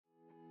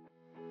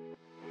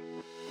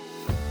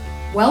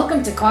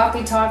Welcome to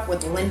Coffee Talk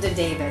with Linda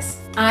Davis.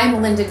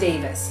 I'm Linda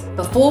Davis.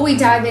 Before we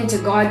dive into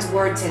God's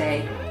Word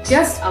today,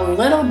 just a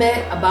little bit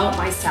about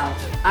myself.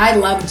 I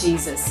love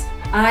Jesus.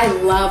 I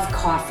love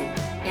coffee.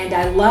 And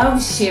I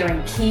love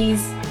sharing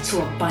keys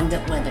to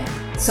abundant living.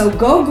 So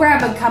go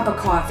grab a cup of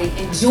coffee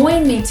and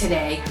join me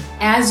today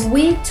as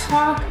we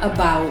talk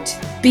about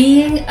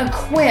being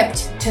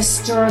equipped to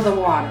stir the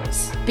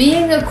waters,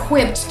 being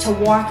equipped to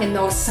walk in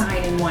those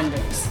signs and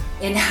wonders,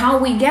 and how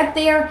we get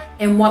there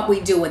and what we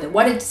do with it,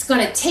 what it's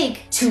going to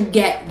take to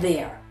get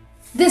there.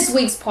 This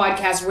week's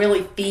podcast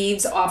really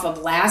feeds off of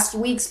last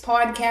week's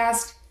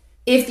podcast.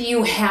 If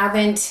you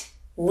haven't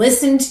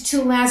listened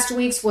to last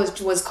week's, which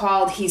was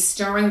called He's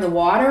Stirring the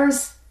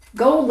Waters,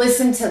 go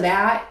listen to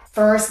that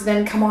first,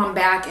 then come on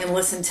back and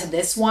listen to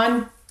this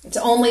one. It's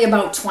only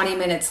about 20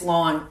 minutes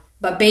long.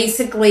 But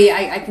basically,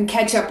 I can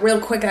catch up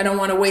real quick. I don't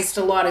want to waste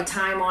a lot of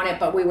time on it,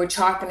 but we were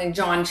talking in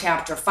John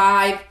chapter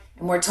 5,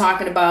 and we're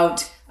talking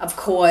about, of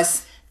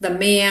course, the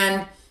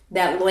man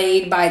that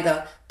laid by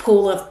the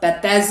pool of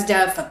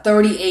Bethesda for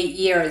 38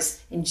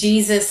 years, and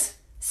Jesus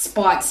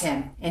spots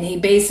him, and he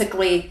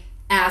basically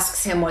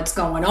asks him what's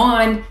going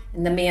on,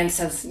 and the man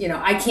says,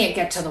 I can't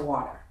get to the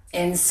water.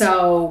 And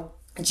so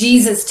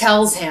Jesus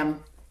tells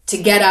him to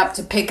get up,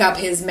 to pick up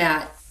his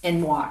mat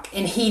and walk,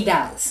 and he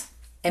does.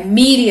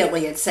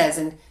 Immediately, it says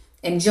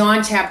in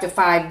John chapter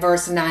 5,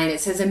 verse 9, it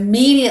says,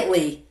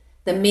 immediately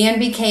the man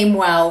became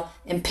well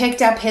and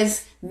picked up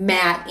his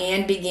mat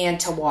and began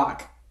to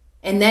walk.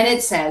 And then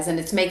it says, and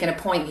it's making a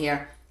point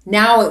here,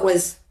 now it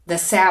was the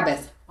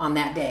Sabbath on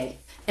that day.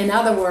 In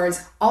other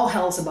words, all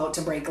hell's about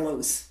to break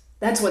loose.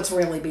 That's what's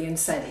really being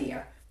said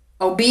here.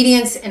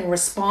 Obedience and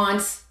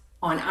response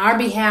on our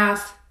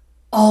behalf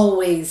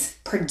always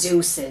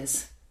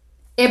produces.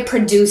 It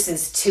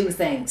produces two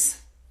things.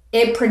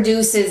 It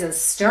produces a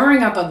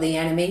stirring up of the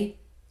enemy,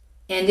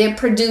 and it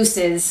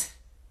produces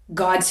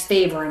God's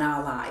favor in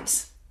our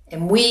lives.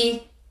 And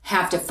we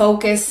have to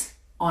focus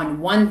on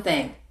one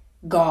thing,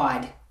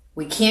 God.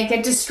 We can't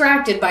get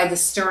distracted by the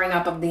stirring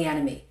up of the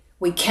enemy.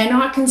 We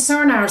cannot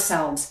concern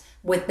ourselves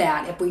with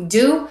that. If we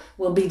do,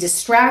 we'll be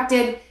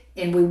distracted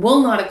and we will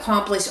not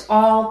accomplish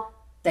all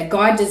that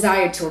God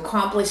desired to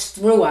accomplish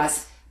through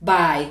us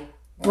by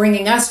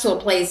bringing us to a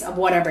place of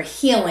whatever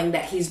healing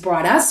that He's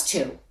brought us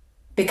to.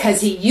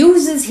 Because He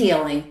uses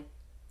healing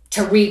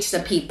to reach the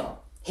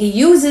people. He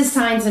uses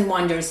signs and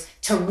wonders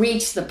to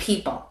reach the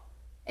people.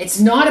 It's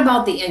not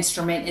about the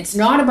instrument. It's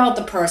not about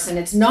the person.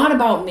 It's not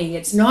about me.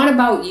 It's not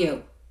about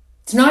you.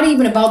 It's not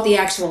even about the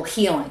actual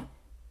healing.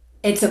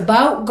 It's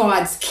about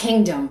God's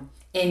kingdom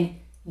and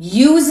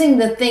using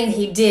the thing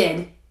He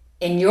did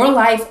in your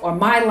life or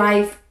my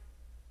life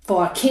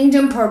for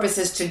kingdom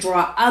purposes to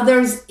draw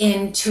others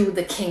into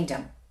the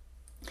kingdom.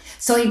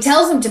 So He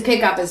tells him to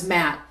pick up his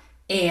mat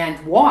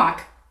and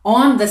walk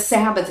on the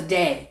Sabbath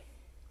day.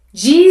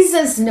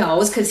 Jesus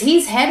knows, because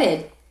he's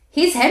headed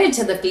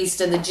to the feast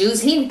of the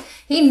Jews.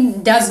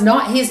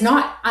 He's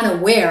not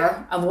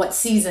unaware of what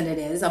season it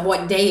is, of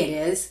what day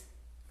it is.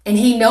 And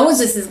he knows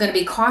this is going to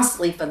be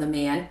costly for the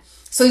man.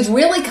 So he's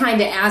really kind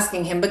of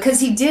asking him,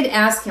 because he did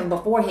ask him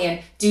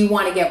beforehand, do you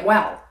want to get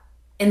well?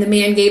 And the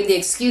man gave the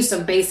excuse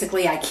of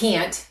basically, I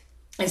can't.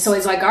 And so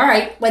he's like, all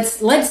right,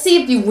 let's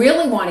see if you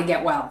really want to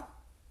get well.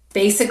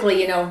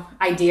 Basically,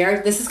 I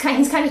dare. He's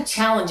kind of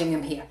challenging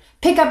him here.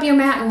 Pick up your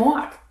mat and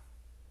walk.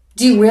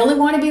 Do you really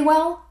want to be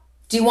well?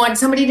 Do you want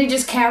somebody to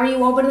just carry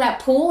you over to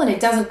that pool and it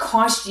doesn't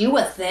cost you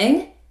a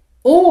thing?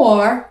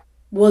 Or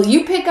will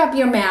you pick up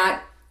your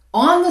mat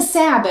on the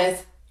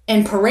Sabbath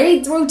and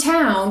parade through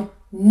town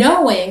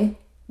knowing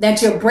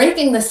that you're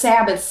breaking the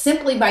Sabbath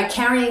simply by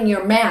carrying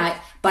your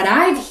mat, but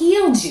I've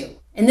healed you.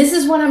 And this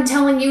is what I'm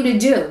telling you to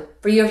do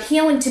for your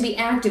healing to be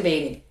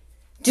activated.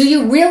 Do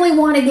you really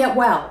want to get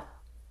well?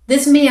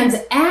 This man's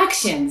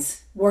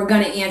actions were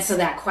going to answer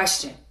that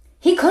question.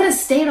 He could have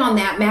stayed on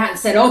that mat and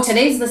said, oh,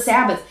 today's the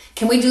Sabbath.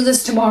 Can we do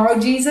this tomorrow,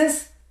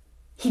 Jesus?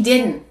 He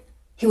didn't.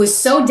 He was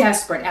so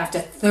desperate after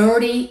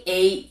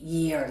 38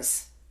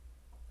 years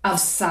of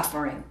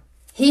suffering.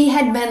 He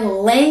had been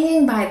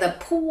laying by the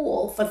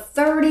pool for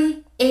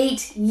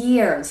 38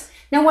 years.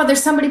 Now, whether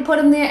somebody put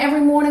him there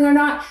every morning or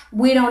not,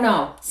 we don't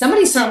know.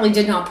 Somebody certainly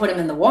did not put him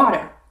in the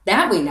water.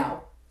 That we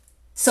know.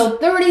 So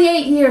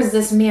 38 years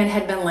this man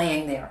had been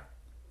laying there.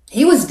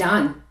 He was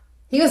done.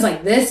 He was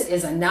like, this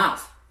is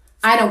enough.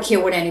 I don't care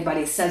what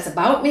anybody says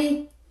about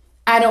me.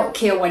 I don't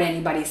care what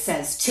anybody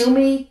says to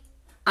me.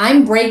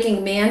 I'm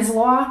breaking man's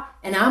law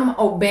and I'm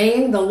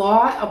obeying the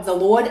law of the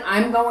Lord.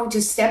 I'm going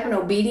to step in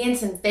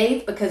obedience and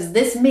faith, because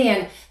this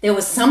man, there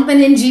was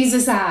something in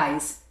Jesus'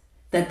 eyes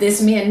that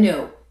this man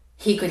knew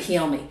he could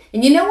heal me.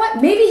 And you know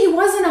what? Maybe he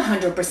wasn't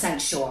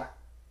 100% sure.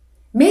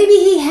 Maybe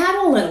he had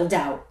a little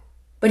doubt,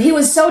 but he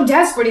was so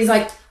desperate. He's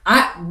like,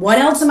 what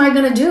else am I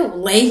going to do?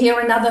 Lay here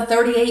another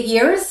 38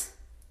 years?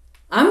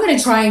 I'm going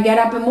to try and get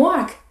up and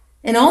walk.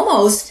 And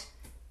almost,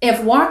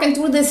 if walking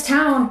through this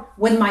town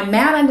with my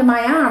mat under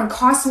my arm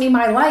costs me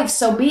my life,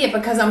 so be it,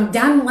 because I'm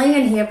done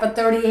laying here for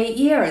 38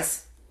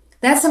 years.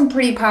 That's some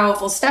pretty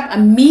powerful stuff.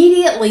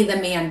 Immediately the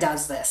man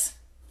does this.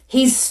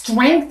 He's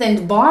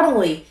strengthened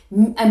bodily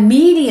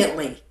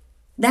immediately.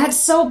 That's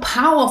so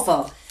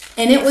powerful.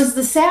 And it was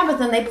the Sabbath,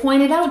 and they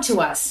pointed out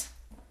to us.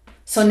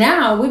 So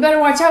now we better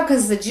watch out,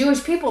 because the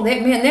Jewish people,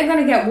 they're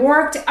going to get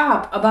worked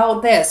up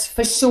about this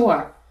for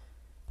sure.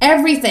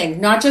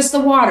 Everything, not just the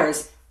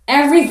waters,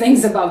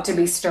 everything's about to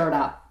be stirred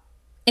up.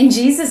 And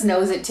Jesus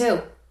knows it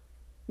too. I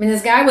mean,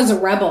 this guy was a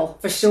rebel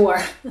for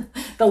sure.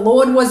 The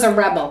Lord was a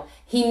rebel.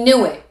 He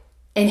knew it.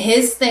 And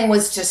his thing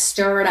was to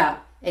stir it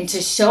up and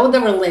to show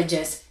the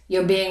religious,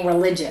 you're being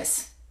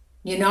religious.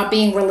 You're not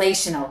being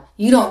relational.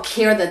 You don't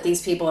care that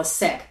these people are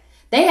sick.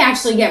 They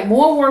actually get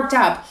more worked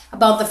up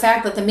about the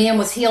fact that the man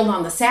was healed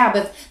on the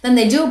Sabbath than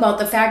they do about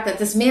the fact that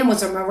this man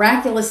was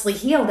miraculously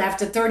healed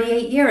after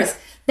 38 years.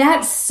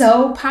 That's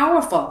so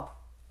powerful.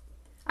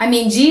 I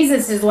mean,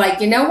 Jesus is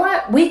like, you know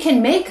what? We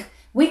can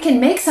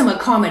make some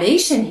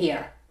accommodation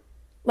here.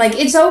 Like,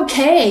 it's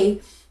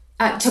okay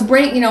to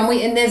break,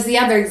 and there's the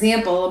other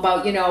example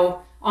about,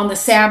 on the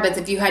Sabbath,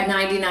 if you had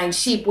 99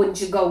 sheep,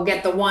 wouldn't you go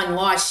get the one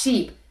lost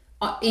sheep,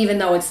 even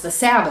though it's the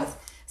Sabbath?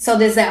 So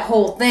there's that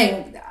whole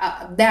thing,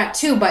 that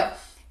too. But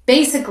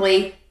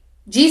basically,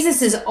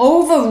 Jesus is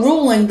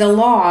overruling the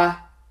law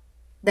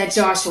that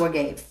Joshua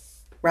gave,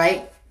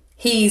 right?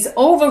 He's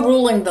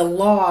overruling the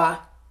law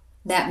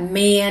that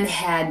man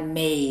had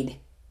made.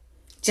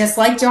 Just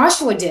like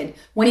Joshua did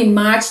when he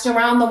marched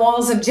around the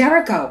walls of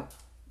Jericho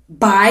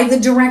by the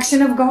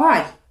direction of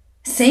God.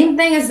 Same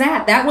thing as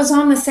that. That was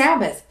on the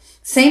Sabbath.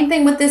 Same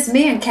thing with this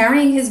man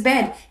carrying his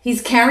bed.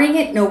 He's carrying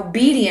it in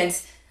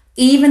obedience,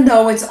 even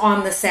though it's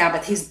on the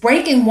Sabbath. He's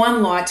breaking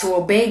one law to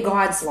obey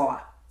God's law.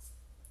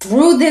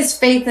 Through this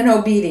faith and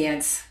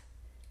obedience,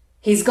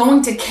 he's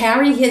going to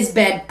carry his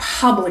bed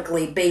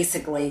publicly,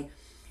 basically.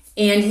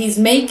 And he's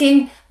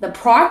making the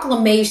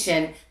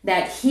proclamation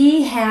that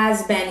he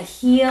has been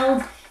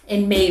healed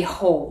and made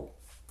whole.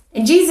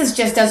 And Jesus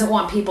just doesn't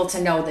want people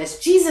to know this.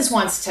 Jesus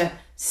wants to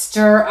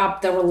stir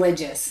up the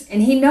religious.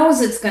 And he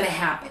knows it's going to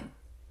happen.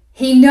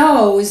 He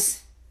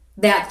knows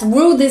that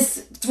through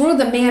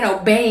the man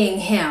obeying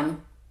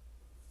him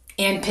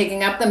and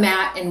picking up the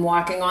mat and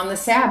walking on the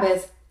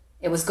Sabbath,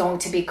 it was going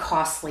to be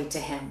costly to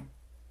him.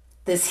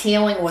 This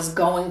healing was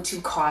going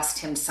to cost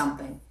him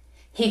something.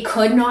 He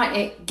could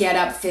not get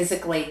up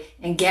physically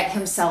and get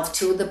himself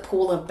to the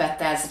pool of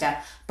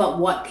Bethesda, but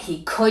what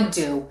he could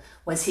do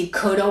was he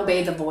could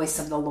obey the voice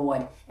of the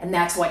Lord, and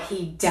that's what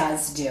he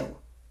does do.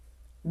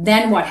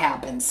 Then what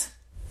happens?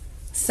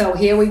 So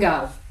here we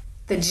go.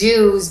 The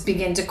Jews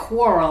begin to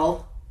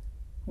quarrel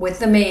with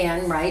the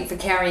man, right, for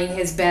carrying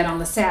his bed on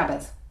the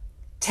Sabbath,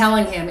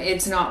 telling him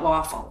it's not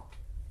lawful.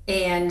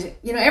 And,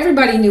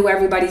 everybody knew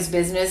everybody's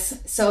business,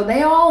 so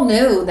they all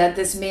knew that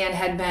this man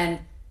had been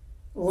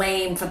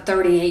lame for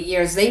 38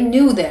 years. They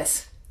knew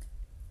this.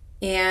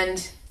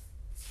 And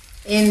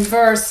in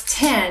verse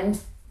 10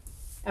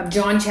 of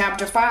John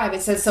chapter 5,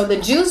 it says, "So the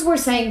Jews were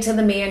saying to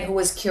the man who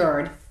was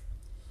cured,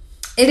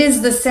 'It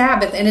is the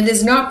Sabbath, and it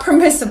is not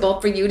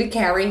permissible for you to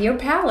carry your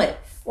pallet,'"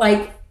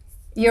 like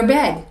your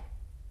bed.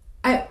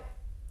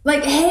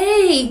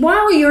 Hey,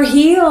 wow, you're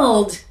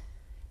healed.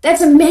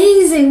 That's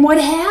amazing. What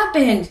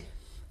happened?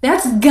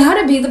 That's got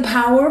to be the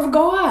power of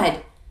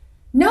God.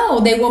 No,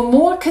 they were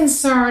more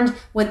concerned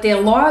with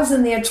their laws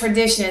and their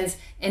traditions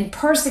and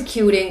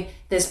persecuting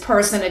this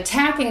person,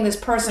 attacking this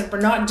person for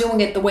not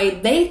doing it the way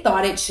they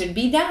thought it should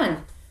be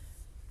done.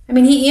 I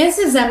mean, he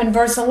answers them in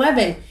verse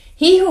 11.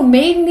 "He who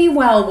made me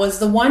well was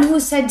the one who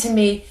said to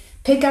me,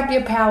 'Pick up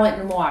your pallet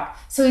and walk.'"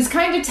 So he's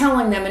kind of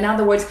telling them, in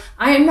other words,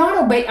 I'm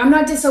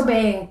not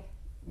disobeying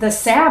the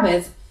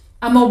Sabbath.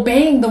 I'm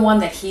obeying the one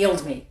that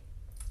healed me.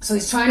 So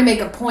he's trying to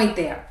make a point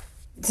there.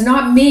 It's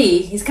not me.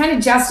 He's kind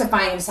of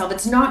justifying himself.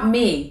 It's not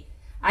me.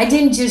 I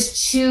didn't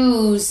just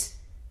choose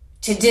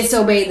to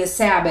disobey the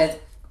Sabbath,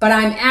 but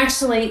I'm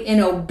actually in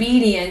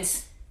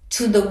obedience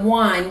to the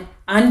one,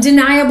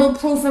 undeniable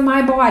proof in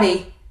my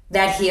body,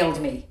 that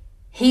healed me.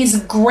 He's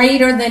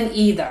greater than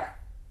either.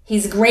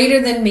 He's greater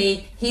than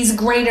me. He's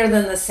greater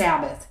than the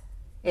Sabbath.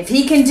 If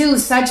he can do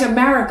such a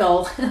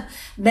miracle,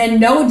 then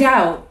no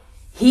doubt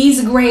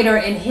he's greater,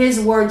 and his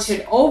word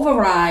should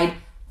override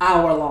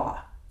our law.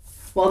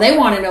 Well, they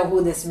want to know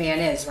who this man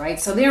is, right?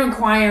 So they're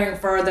inquiring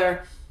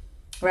further,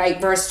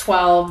 right? Verse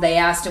 12, they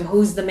asked him,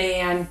 "Who's the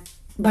man?"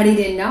 But he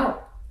didn't know.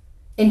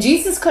 And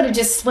Jesus could have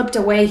just slipped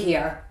away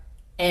here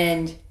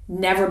and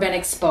never been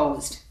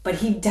exposed. But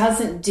he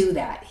doesn't do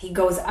that. He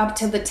goes up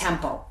to the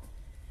temple,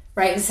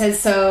 right? It says,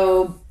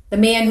 so the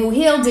man who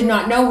healed did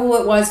not know who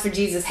it was, for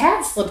Jesus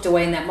had slipped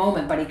away in that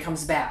moment, but he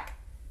comes back.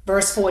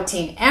 Verse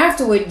 14,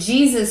 afterward,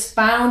 Jesus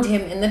found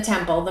him in the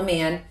temple, the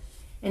man,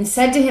 and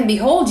said to him,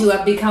 "Behold, you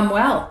have become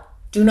well.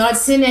 Do not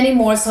sin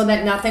anymore so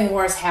that nothing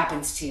worse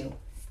happens to you.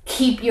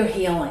 Keep your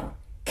healing.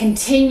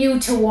 Continue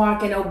to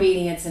walk in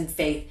obedience and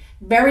faith."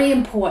 Very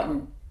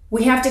important.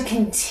 We have to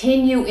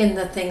continue in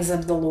the things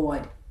of the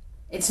Lord.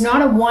 It's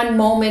not a one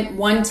moment,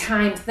 one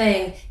time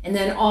thing, and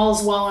then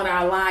all's well in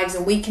our lives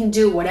and we can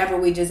do whatever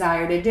we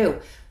desire to do.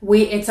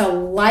 It's a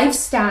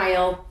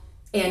lifestyle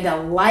and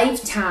a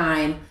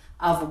lifetime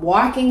of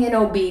walking in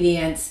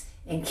obedience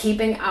and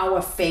keeping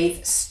our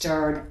faith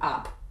stirred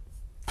up.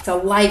 It's a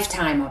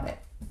lifetime of it.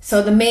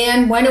 So the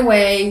man went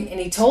away and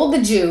he told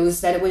the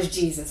Jews that it was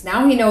Jesus.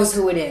 Now he knows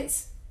who it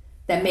is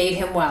that made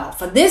him well.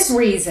 For this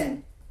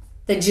reason,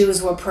 the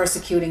Jews were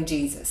persecuting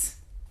Jesus.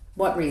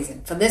 What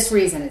reason? For this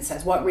reason, it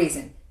says. What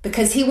reason?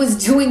 Because he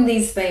was doing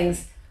these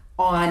things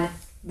on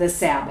the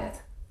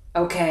Sabbath.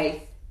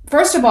 Okay?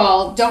 First of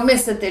all, don't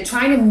miss that they're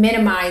trying to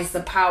minimize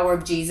the power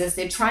of Jesus.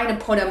 They're trying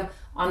to put him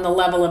on the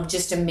level of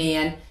just a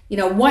man. You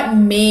know, what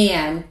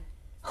man?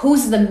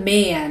 Who's the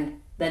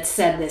man that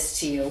said this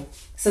to you?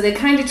 So they're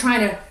kind of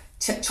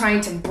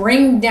trying to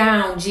bring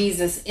down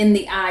Jesus in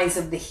the eyes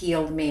of the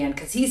healed man,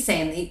 because he's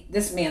saying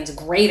this man's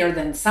greater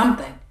than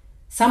something.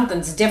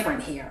 Something's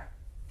different here.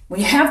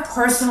 When you have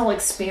personal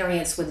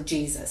experience with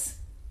Jesus,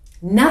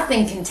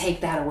 nothing can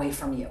take that away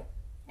from you.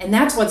 And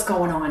that's what's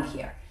going on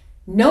here.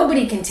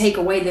 Nobody can take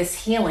away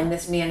this healing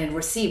this man had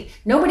received.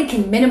 Nobody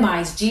can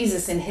minimize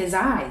Jesus in his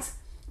eyes,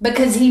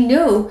 because he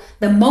knew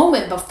the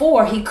moment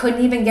before he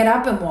couldn't even get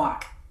up and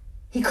walk.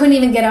 He couldn't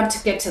even get up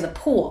to get to the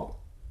pool.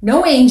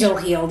 No angel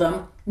healed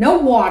him. No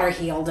water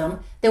healed him.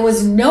 There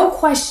was no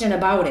question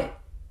about it.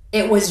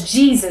 It was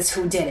Jesus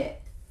who did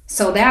it.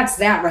 So that's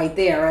that right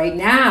there, right?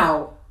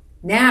 Now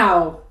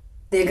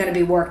they're going to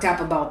be worked up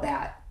about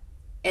that.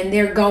 And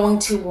they're going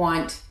to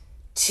want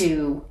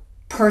to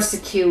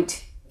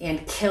persecute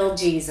and kill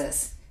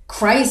Jesus.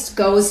 Christ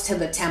goes to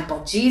the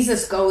temple.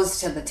 Jesus goes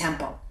to the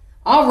temple.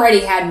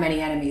 Already had many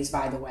enemies,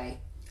 by the way.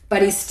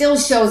 But he still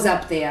shows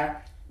up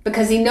there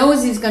because he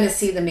knows he's going to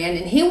see the man.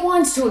 And he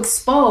wants to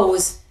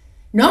expose,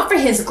 not for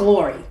his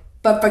glory,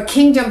 but for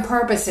kingdom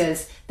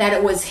purposes, that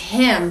it was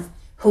him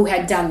who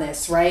had done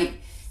this, right?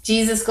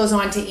 Jesus goes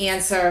on to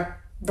answer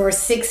verse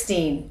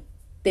 16.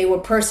 They were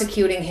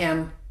persecuting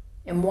him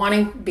and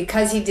wanting,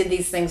 because he did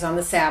these things on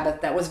the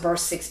Sabbath. That was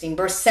verse 16.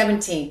 Verse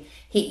 17,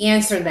 he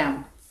answered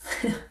them.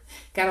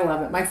 Gotta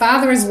love it. My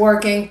Father is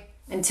working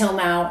until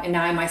now, and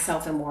I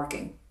myself am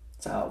working.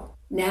 So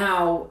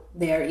now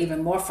they're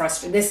even more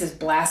frustrated. This is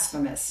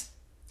blasphemous.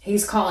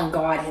 He's calling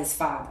God his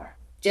Father.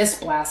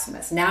 Just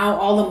blasphemous. Now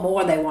all the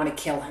more they want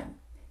to kill him,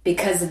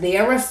 because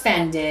they're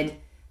offended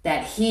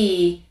that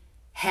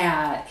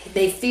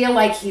they feel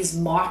like he's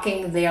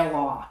mocking their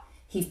law.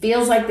 He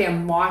feels like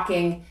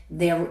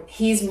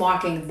he's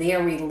mocking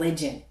their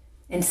religion.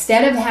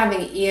 Instead of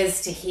having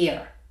ears to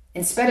hear,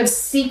 instead of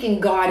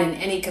seeking God in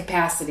any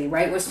capacity,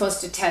 right? We're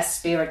supposed to test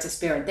spirit to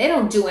spirit. They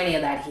don't do any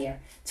of that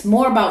here. It's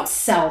more about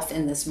self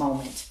in this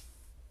moment.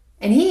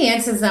 And he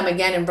answers them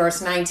again in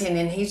verse 19,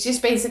 and he's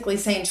just basically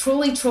saying,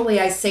 truly, truly,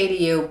 I say to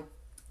you,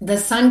 the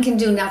Son can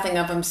do nothing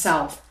of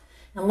himself,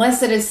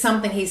 unless it is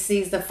something he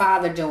sees the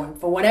Father doing.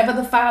 For whatever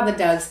the Father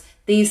does,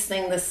 these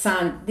things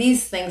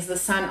the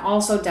Son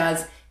also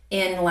does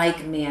in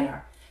like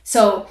manner.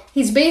 So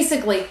he's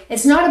basically,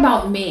 it's not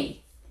about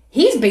me.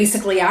 He's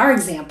basically our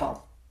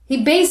example.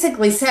 He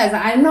basically says,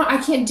 I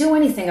can't do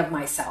anything of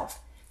myself.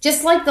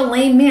 Just like the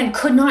lame man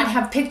could not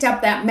have picked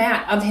up that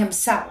mat of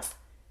himself.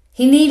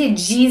 He needed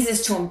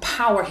Jesus to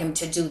empower him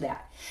to do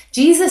that.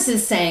 Jesus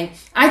is saying,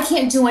 I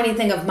can't do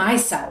anything of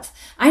myself.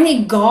 I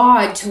need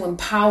God to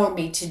empower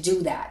me to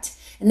do that.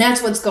 And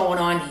that's what's going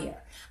on here.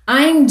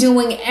 I'm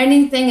doing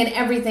anything and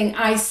everything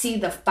I see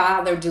the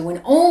Father do,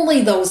 and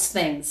only those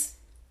things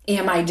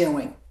am I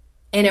doing.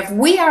 And if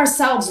we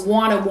ourselves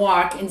want to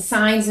walk in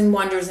signs and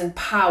wonders and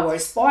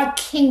powers for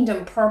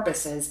kingdom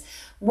purposes,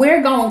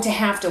 we're going to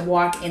have to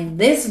walk in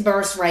this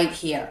verse right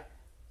here.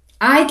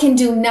 I can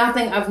do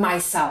nothing of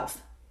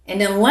myself.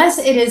 And unless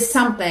it is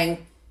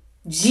something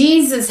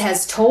Jesus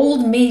has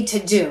told me to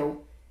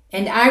do,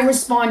 and I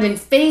respond in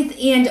faith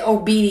and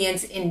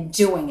obedience in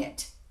doing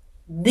it,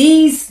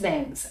 these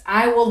things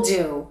I will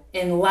do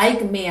in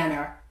like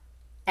manner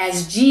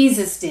as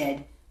Jesus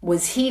did when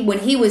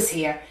he was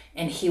here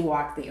and he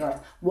walked the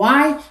earth.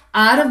 Why?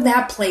 Out of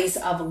that place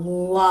of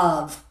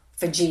love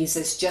for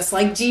Jesus, just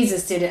like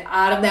Jesus did it,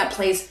 out of that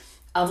place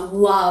of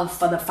love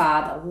for the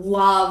Father,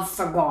 love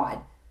for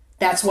God.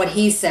 That's what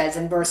he says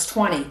in verse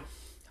 20.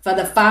 For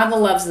the Father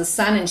loves the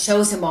Son and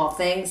shows him all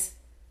things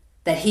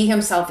that he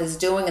himself is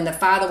doing, and the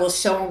Father will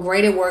show him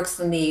greater works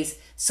than these,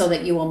 so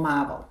that you will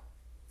marvel.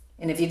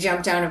 And if you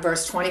jump down to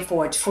verse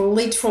 24,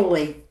 truly,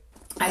 truly,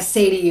 I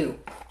say to you,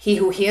 he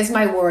who hears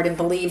my word and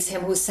believes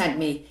him who sent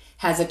me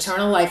has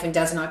eternal life and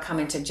does not come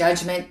into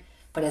judgment,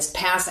 but has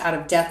passed out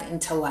of death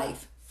into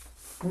life.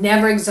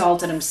 Never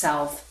exalted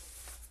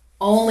himself,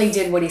 only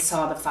did what he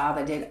saw the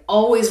Father did,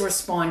 always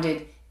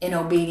responded in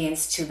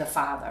obedience to the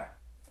Father.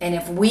 And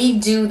if we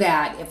do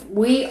that, if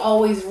we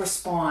always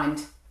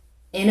respond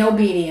in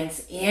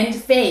obedience and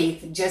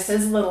faith, just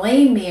as the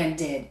lame man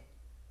did,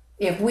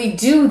 if we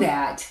do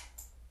that,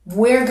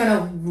 we're going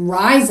to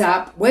rise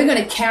up, we're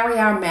going to carry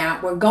our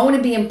mat, we're going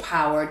to be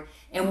empowered,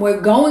 and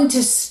we're going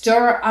to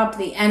stir up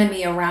the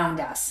enemy around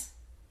us.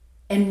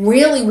 And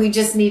really, we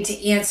just need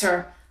to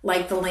answer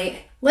like the lame.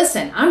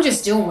 Listen, I'm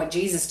just doing what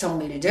Jesus told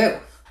me to do.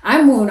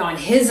 I'm moving on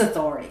his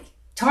authority.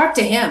 Talk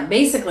to him.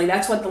 Basically,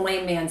 that's what the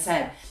lame man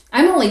said.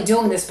 I'm only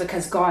doing this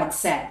because God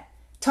said.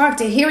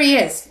 Here he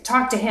is.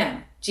 Talk to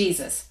him,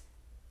 Jesus.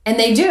 And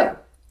they do.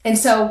 And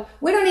so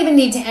we don't even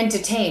need to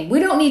entertain. We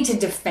don't need to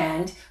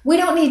defend. We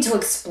don't need to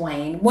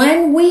explain.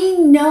 When we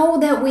know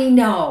that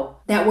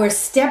we're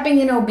stepping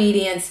in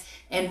obedience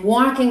and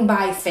walking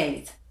by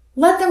faith,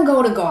 let them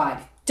go to God.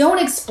 Don't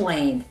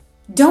explain.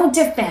 Don't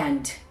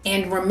defend.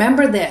 And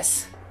remember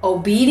this,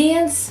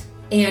 obedience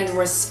and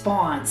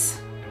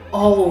response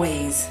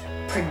always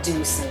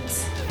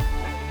produces